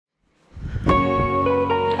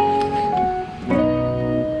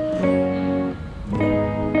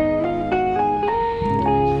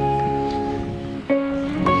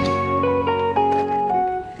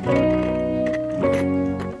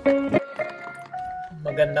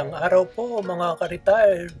Magandang araw po mga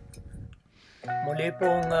ka-retired. Muli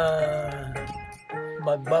pong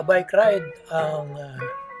magbabike ride ang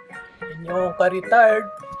inyong ka-retired.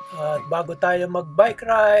 At bago tayo magbike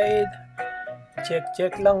ride,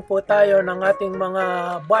 check lang po tayo ng ating mga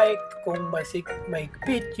bike kung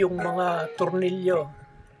maigpit yung mga tornilyo.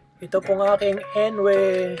 Ito pong aking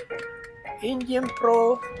Engwe Engine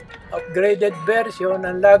Pro upgraded version.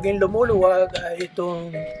 Ang laging lumuluwag ay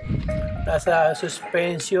itong nasa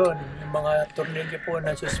suspension, yung mga tornilyo po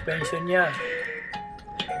ng suspension niya.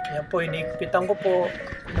 Yan po, inikpitan ko po.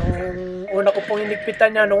 Nung una ko pong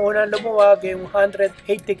inikpitan niya, nung unang lumuwag, yung 180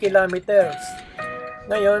 kilometers.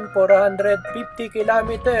 Ngayon, 450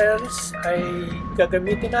 kilometers ay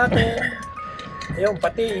gagamitin natin. Ayun,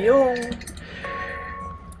 pati yung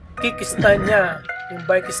kickstand niya, yung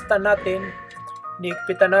bike stand natin,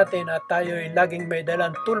 inikpitan natin at tayo ay laging may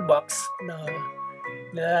dalang toolbox na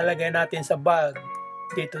nilalagay natin sa bag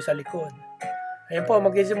dito sa likod. Ayun po,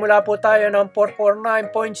 magsisimula po tayo ng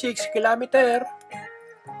 449.6 km.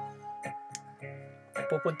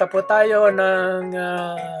 Pupunta po tayo ng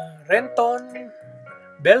Renton,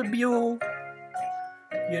 Bellevue,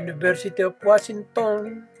 University of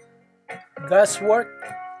Washington, Gasworth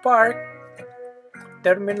Park,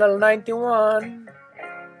 Terminal 91.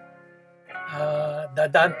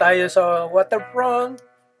 Dadaan tayo sa waterfront,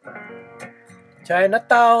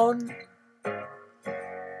 Chinatown,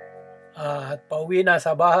 at pauwi na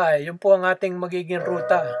sa bahay. Yun po ang ating magiging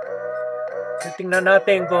ruta. So, tingnan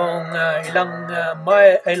natin kung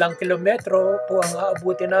ilang kilometro po ang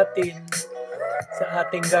aabutin natin sa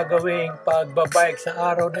ating gagawing pagbabike sa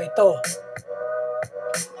araw na ito.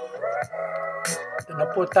 Ito na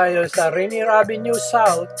po tayo sa Rainier Avenue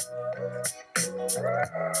South.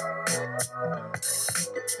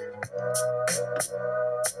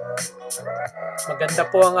 Maganda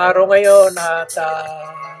po ang araw ngayon at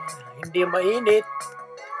hindi mainit,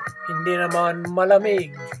 hindi naman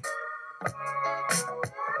malamig.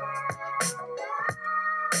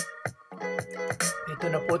 Dito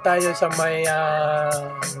na po tayo sa may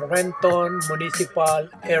Renton Municipal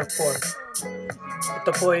Airport.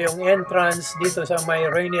 Ito po yung entrance dito sa may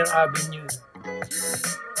Rainier Avenue.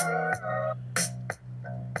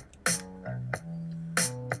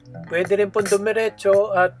 Pwede rin pong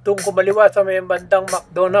dumiretso at doon kumaliwa sa may bandang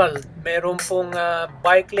McDonald's. Meron pong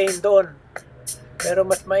bike lane doon. Pero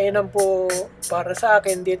mas mainam po para sa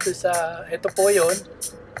akin dito sa, ito po yun,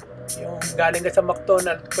 yung galing ka sa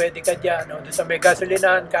McDonald's, pwede ka dyan. No? Doon sa may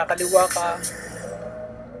gasolinahan, kakaliwa ka.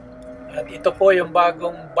 At ito po yung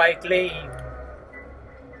bagong bike lane.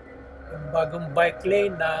 Yung bagong bike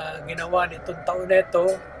lane na ginawa nitong taon na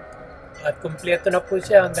ito. At kumpleto na po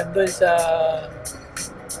siya hanggang doon sa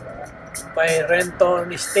by Renton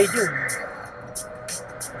Stadium.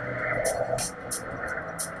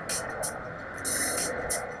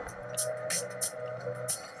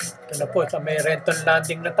 Ito na po sa may Renton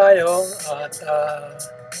Landing na tayo at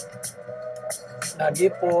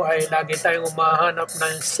lagi tayong umahanap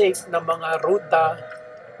ng safe na mga ruta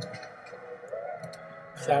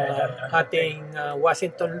sa ating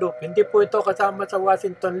Washington Loop. Hindi po ito kasama sa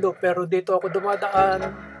Washington Loop pero dito ako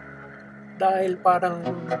dumadaan dahil parang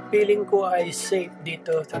feeling ko ay safe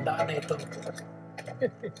dito sa daan na ito.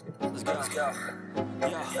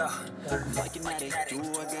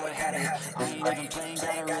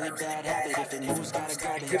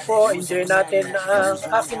 Sige po, enjoy natin ang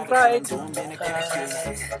aking ride.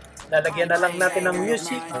 Lalagyan na lang natin ng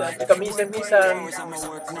music at kamisan-misan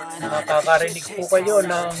makakarinig po kayo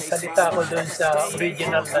ng salita ko doon sa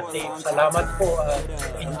original na tape. Salamat po at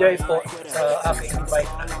enjoy po sa aking bike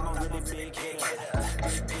ride.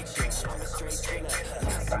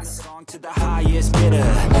 To the highest bidder,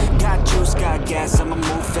 got juice, got gas, I'ma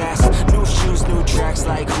move fast. New shoes, new tracks,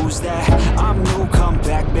 like who's that? I'm new, come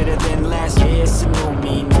back, better than last. Yeah, it's a new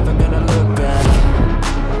me, never gonna look back.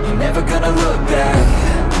 Never gonna look back.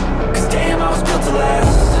 Cause damn, I was built to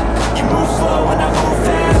last. You move slow and I move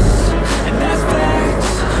fast, and that's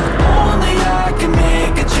facts. Only I can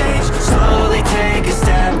make a change. Slowly take a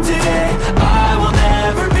step today. I will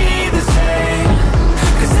never be the same.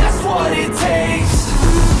 Cause that's what it takes.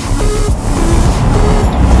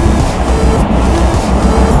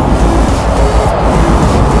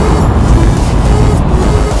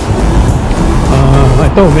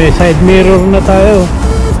 Ito, may side mirror na tayo.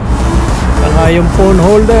 Saka yung phone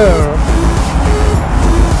holder.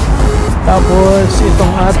 Tapos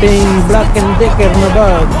itong ating Black & Decker na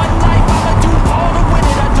bag.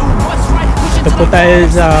 Ito po tayo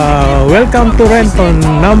sa Welcome to Renton,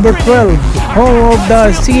 number 12, home of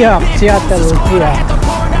the Seahawks, Seattle Seahawks.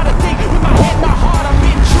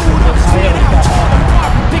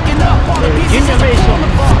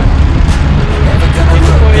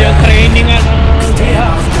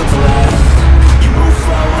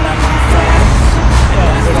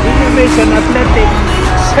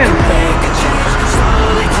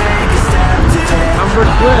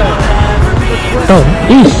 Ito,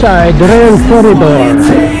 East Side Rail Corridor.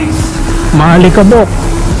 Malikabok.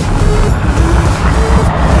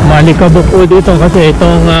 Malikabok po dito kasi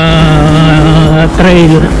itong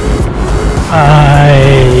trail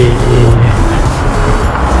ay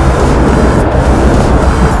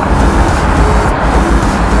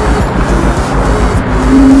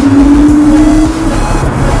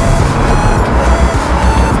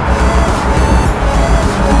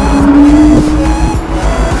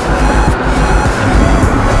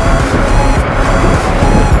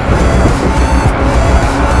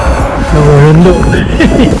lumulundo.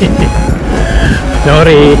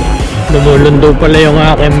 Sorry, lumulundo pala yung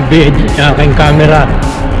aking camera.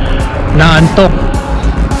 Naantok.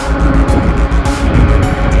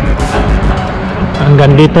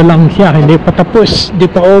 Hanggang dito lang siya, hindi pa tapos, hindi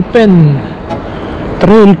pa open.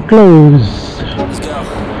 Trail close.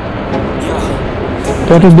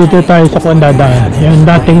 Pero dito tayo sa kondadaan, yung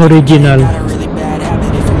dating original.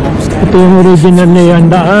 Ito yung original na yung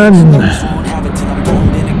daan.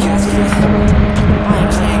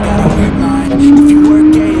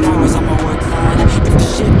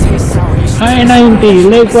 I-90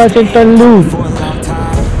 Lake Washington Loop.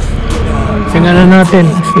 Tingnan na natin,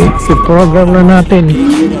 i-program na natin.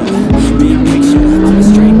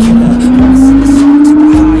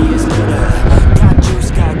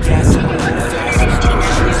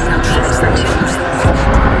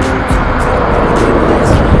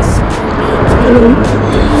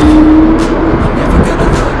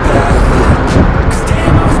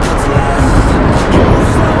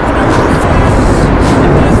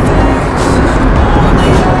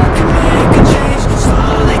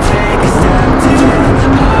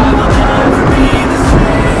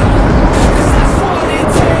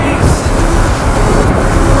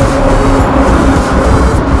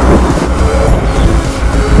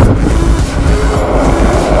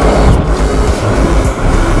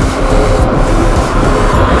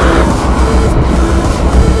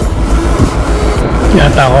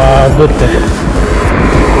 Yata ako abot eh.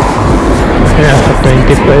 Kaya sa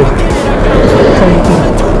 25.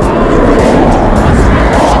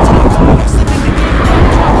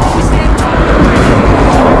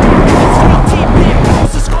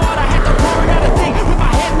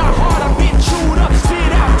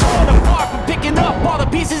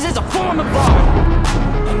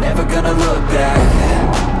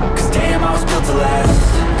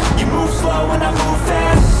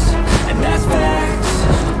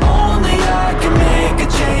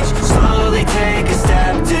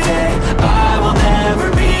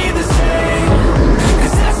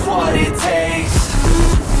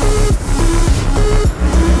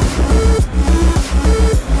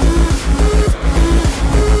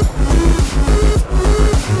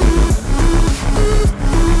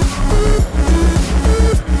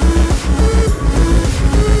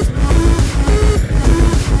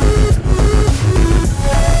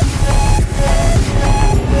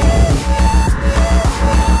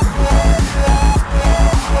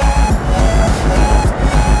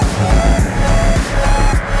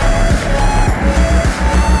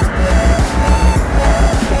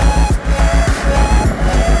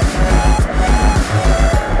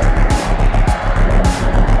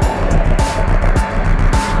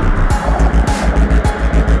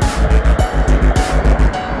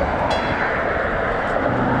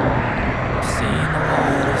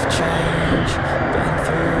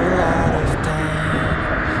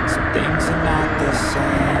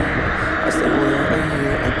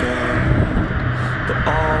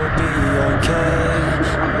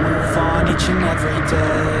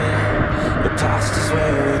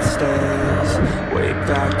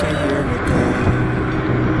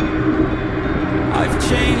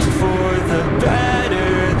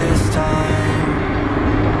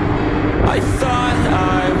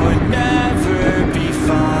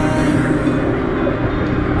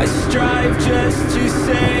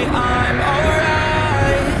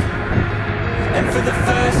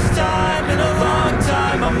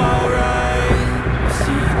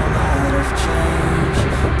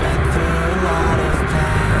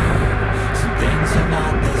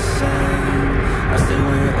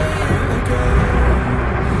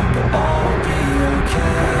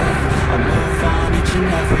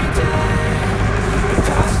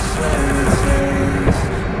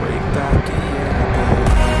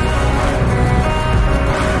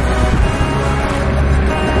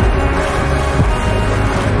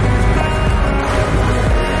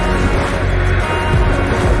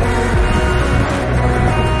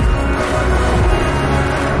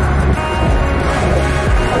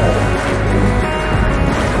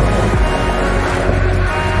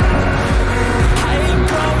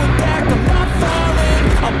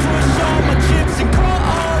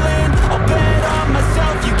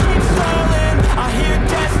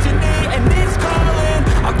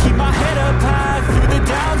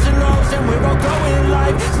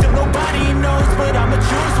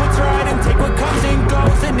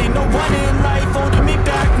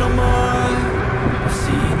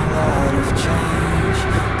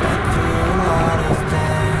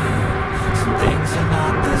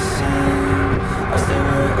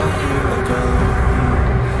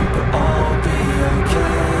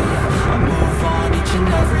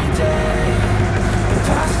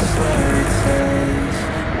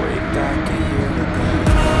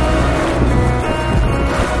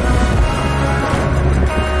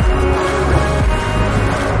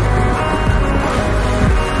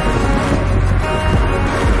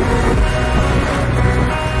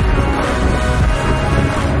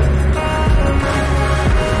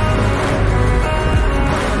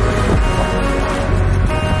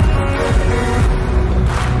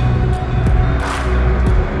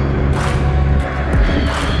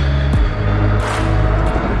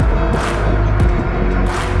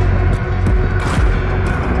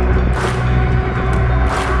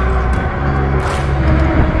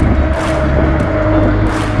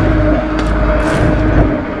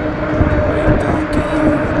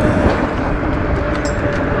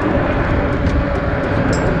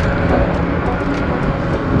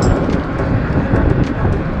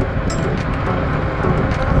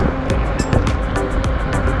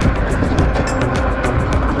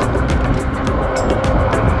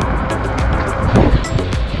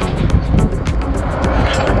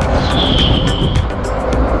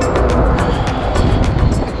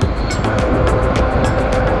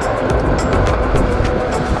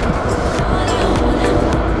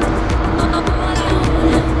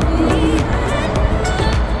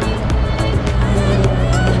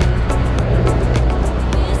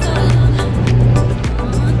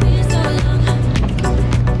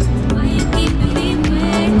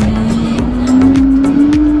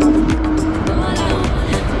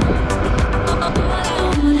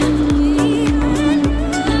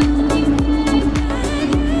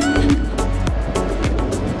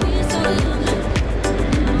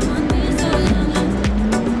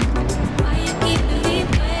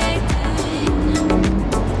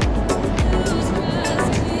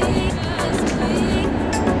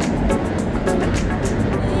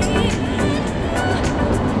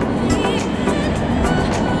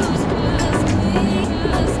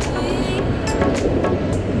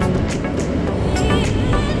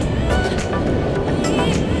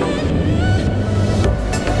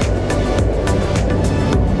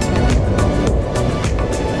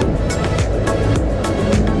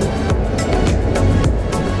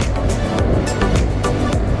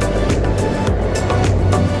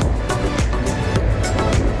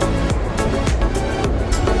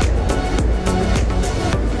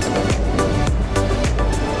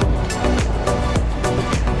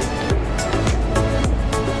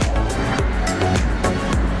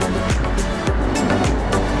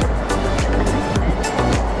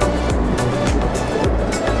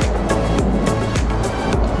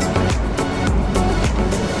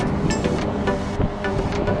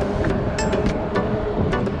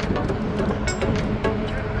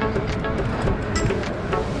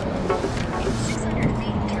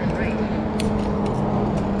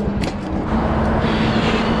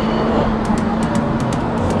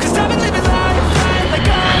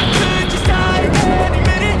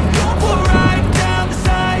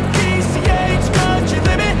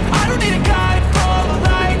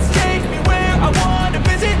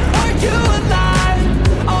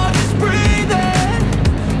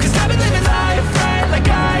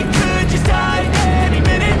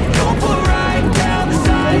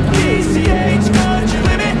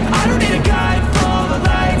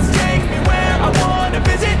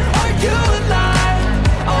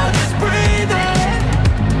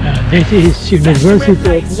 This is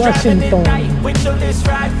University of Washington.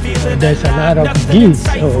 There's a lot of geese,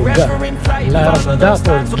 a lot of duck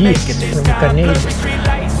or geese from Canada.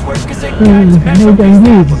 Canadian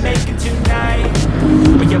geese.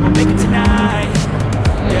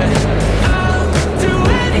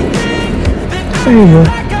 There you go.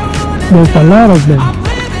 There's a lot of them.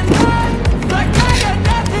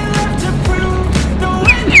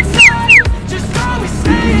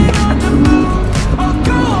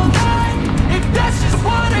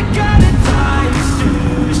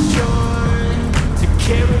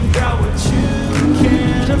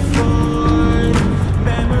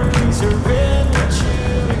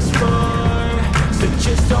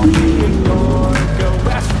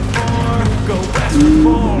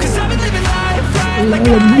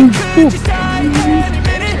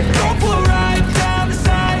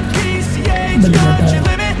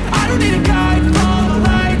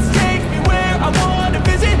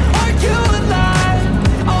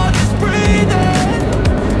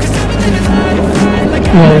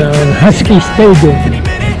 Husky Stadium.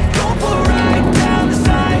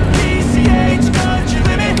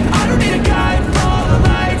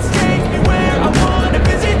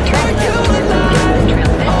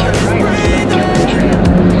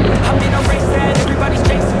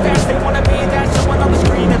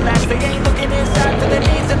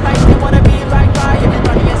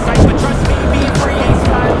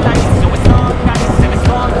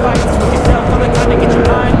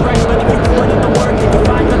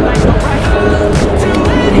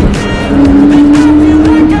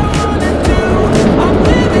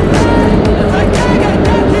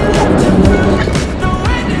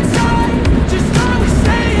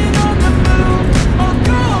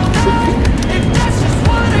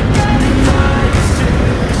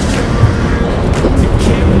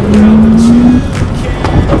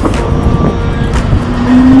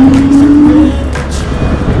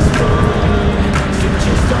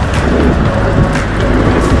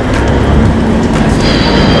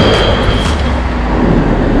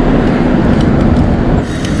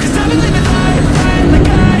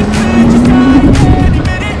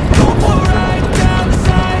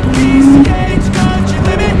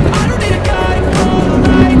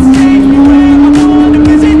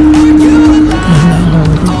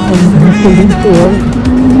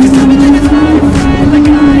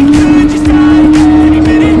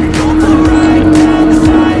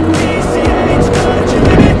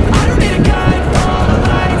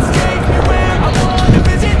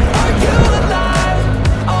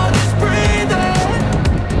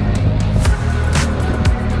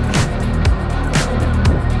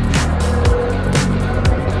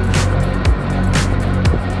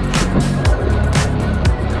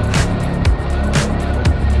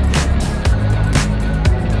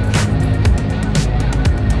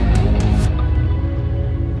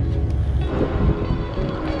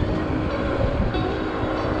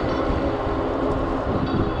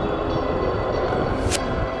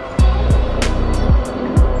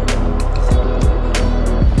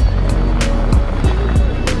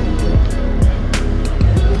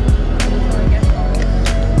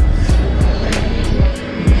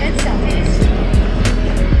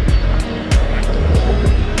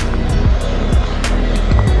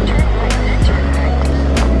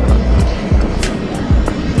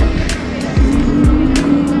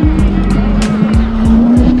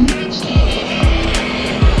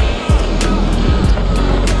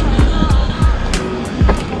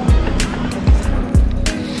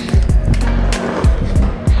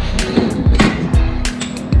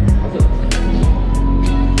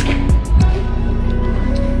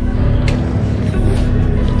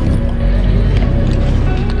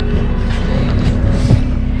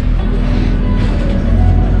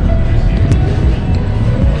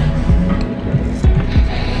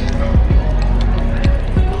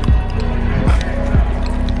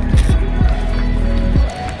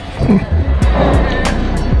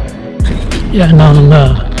 Yan ang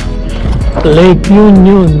Lake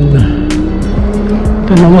Union.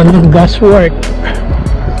 Ito naman ang gaswork.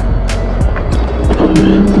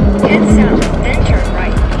 Head south, then turn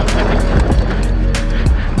right.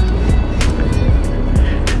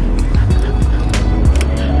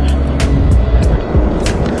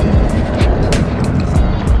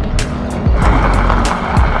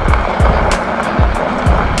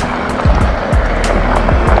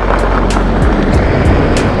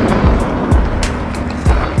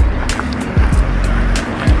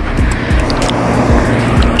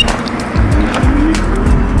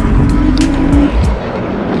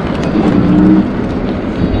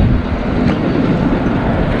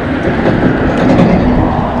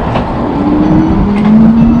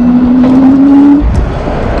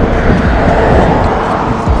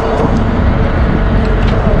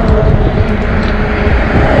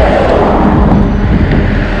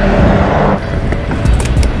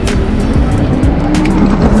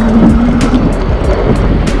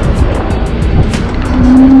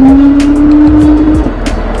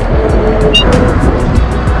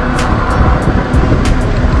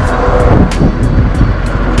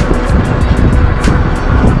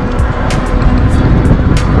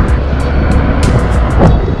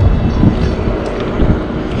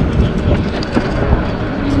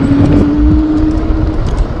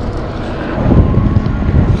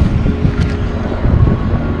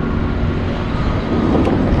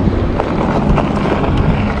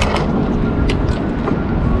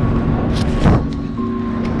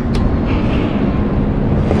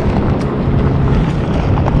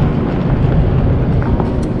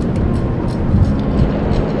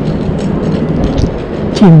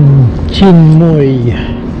 Chinmoy.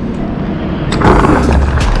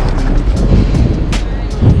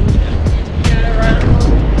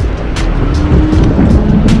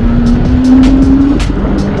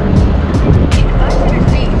 In 500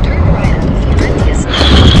 feet, turn right on Florentius.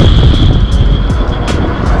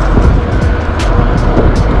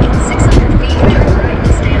 In 600 feet, turn right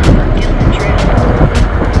to stay on Gilman Trail.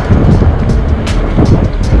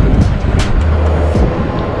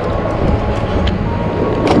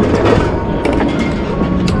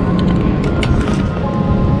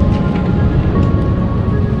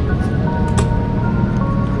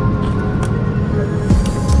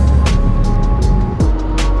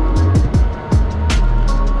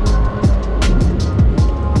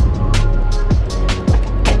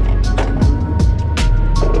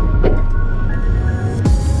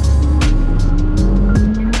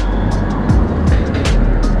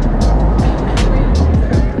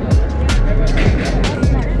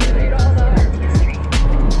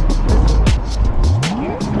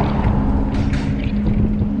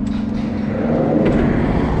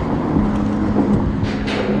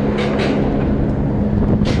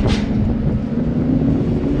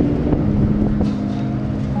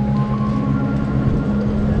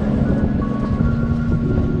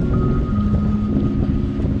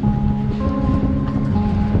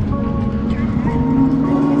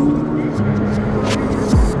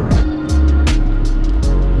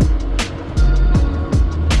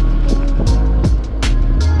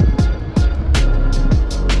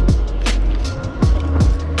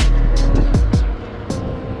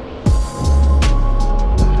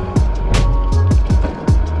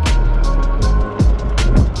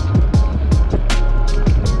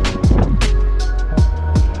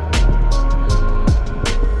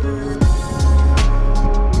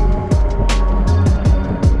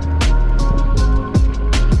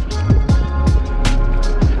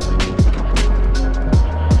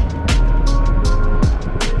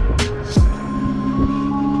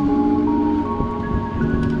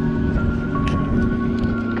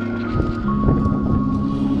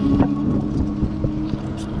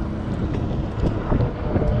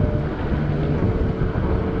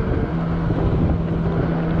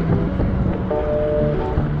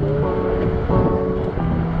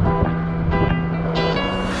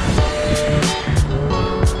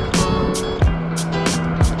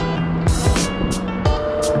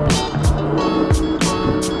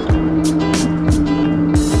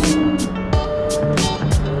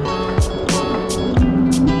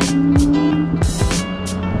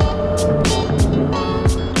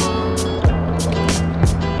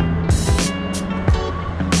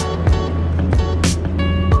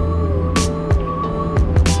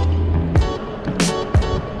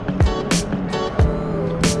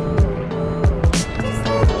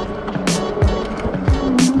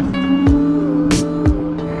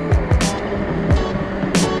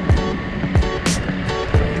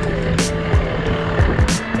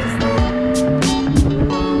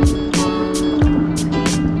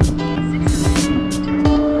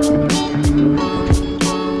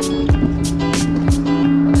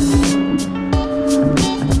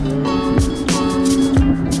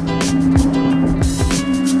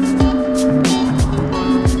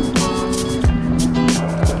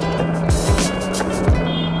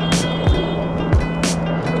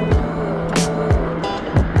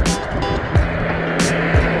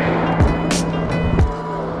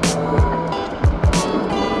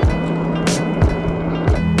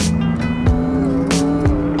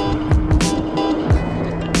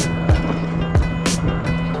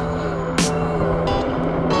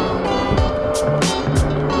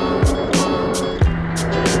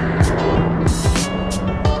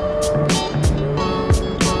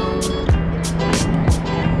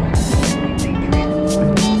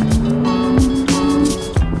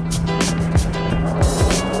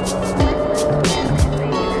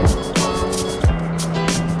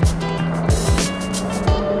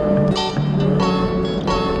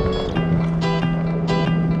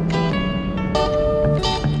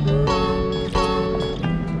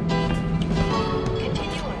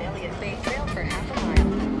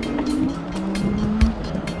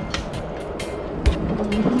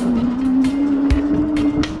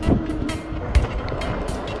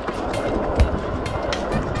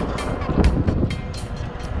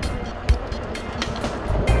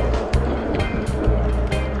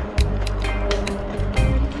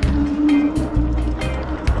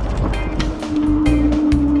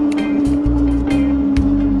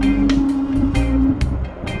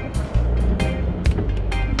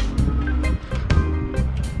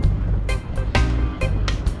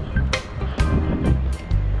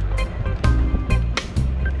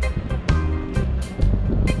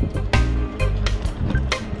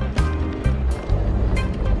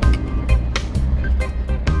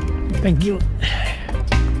 Thank you.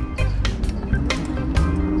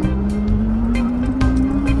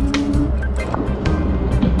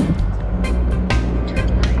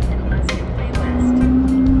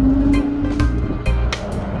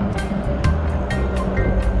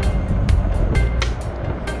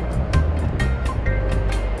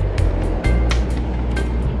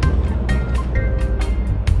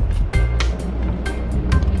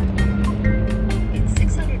 In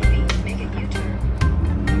 600 feet, make a U-turn.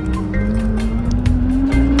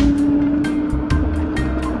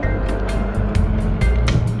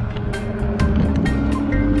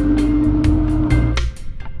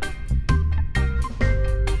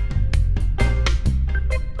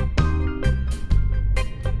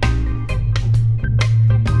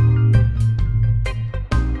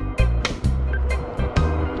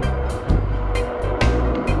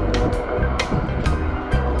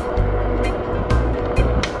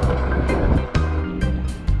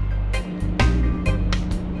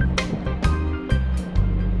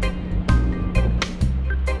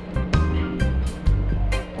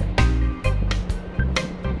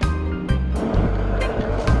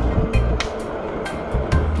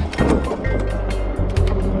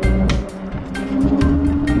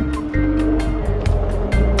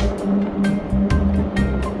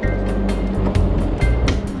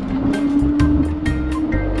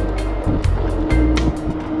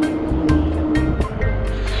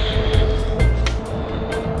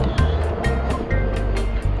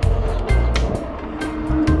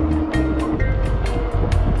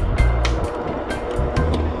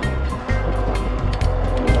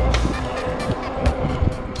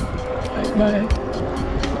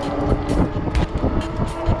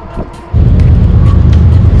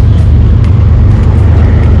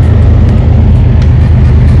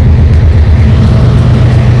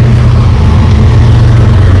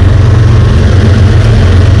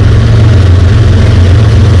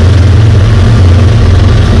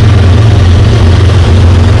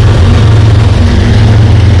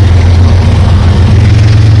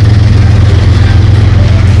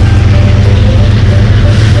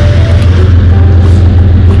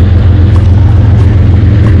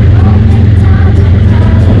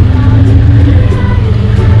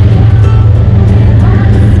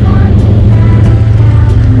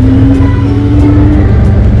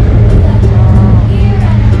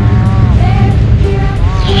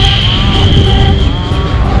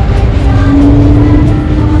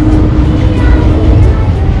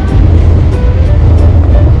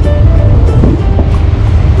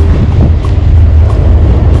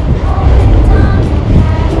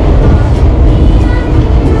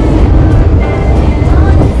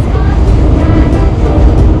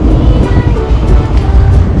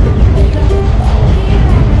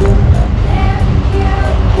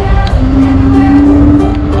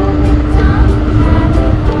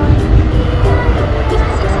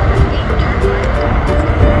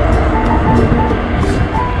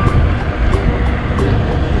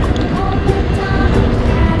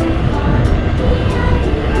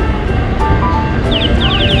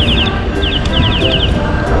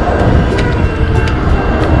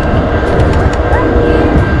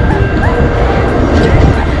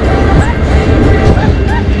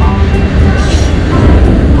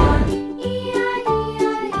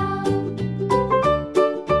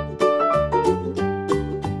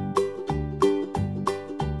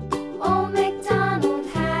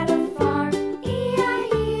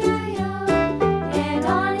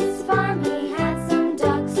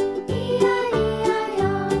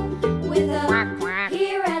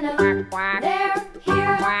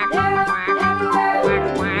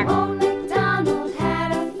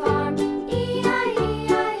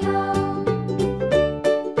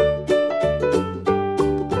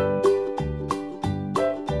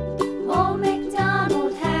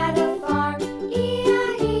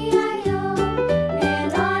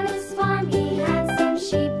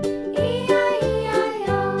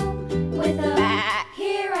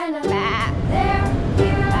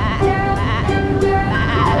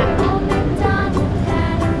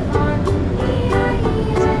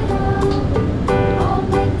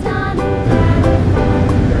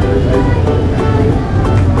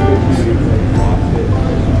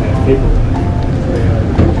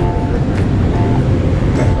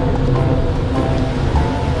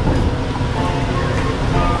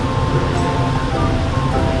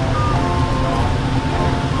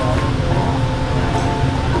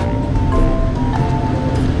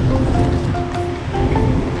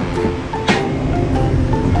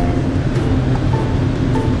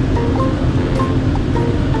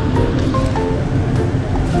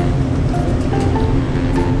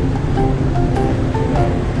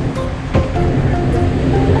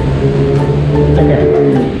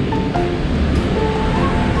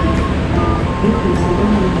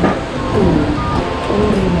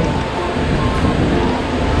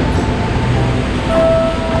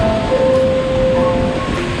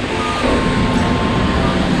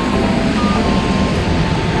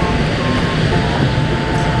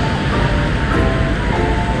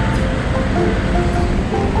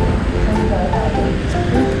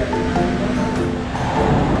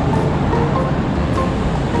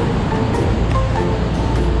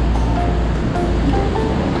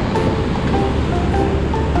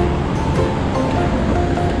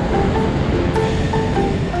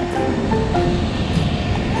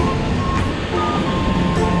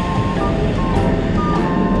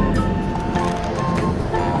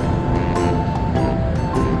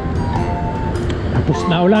 Tapos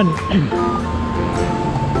na ulan.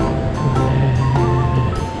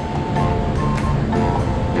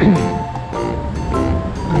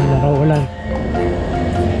 Wala raw ulan.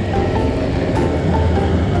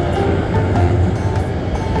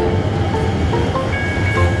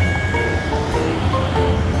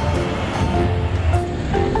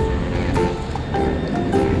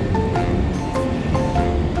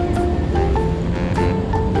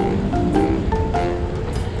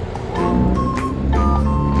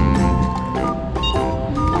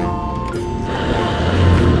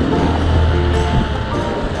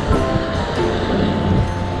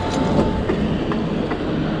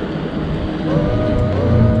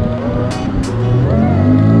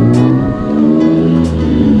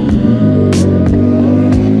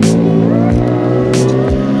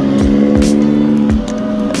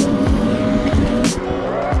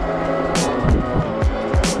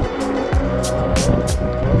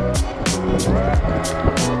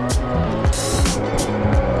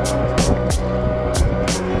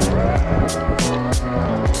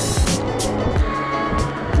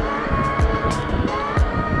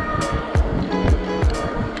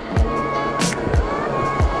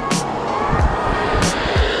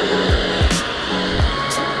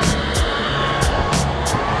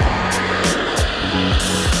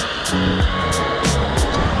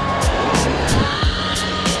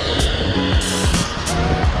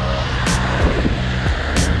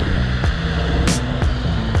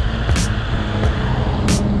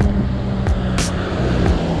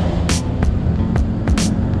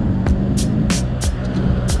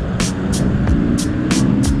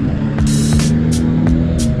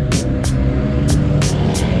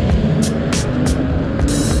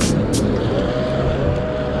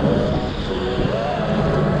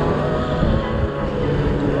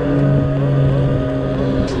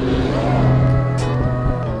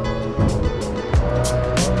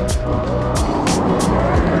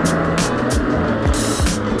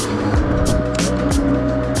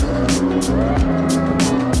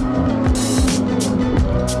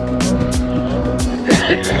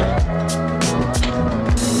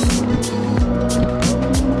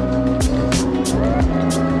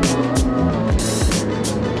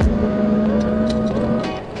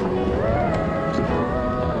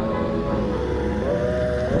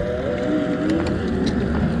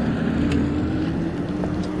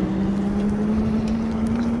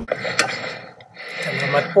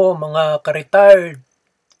 Salamat po mga ka-retired.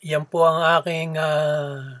 Yan po ang aking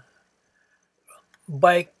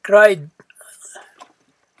bike ride.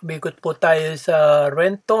 Bikot po tayo sa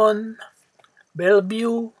Renton,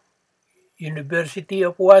 Bellevue, University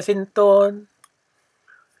of Washington,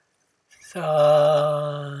 sa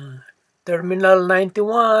Terminal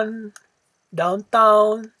 91,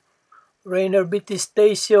 Downtown, Rainier Beach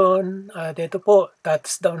Station. At ito po,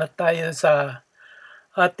 touchdown na tayo sa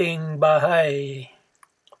ating bahay.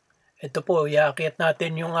 Ito po, iakyat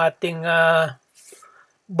natin yung ating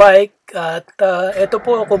bike at ito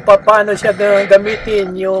po kung paano siya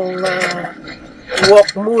gamitin yung walk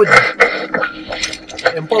mode.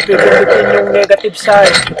 Yan po, pipindutin yung negative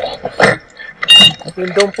side.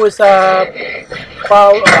 Yun doon po sa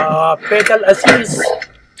pedal assist.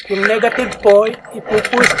 Yung negative po,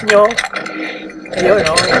 ipupush nyo. Ayun,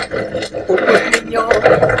 ipupush ninyo.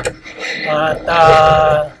 At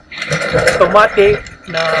automatic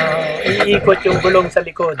na iikot yung gulong sa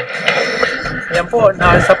likod. Ayan po,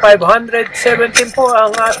 nasa 517 po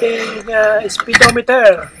ang ating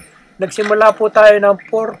speedometer. Nagsimula po tayo ng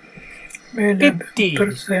 450.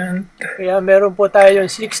 Kaya meron po tayo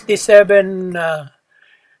 67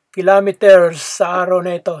 kilometers sa araw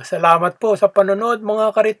na ito. Salamat po sa panonood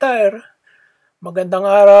mga ka-retire. Magandang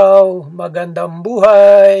araw, magandang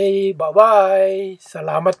buhay. Bye-bye.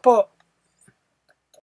 Salamat po.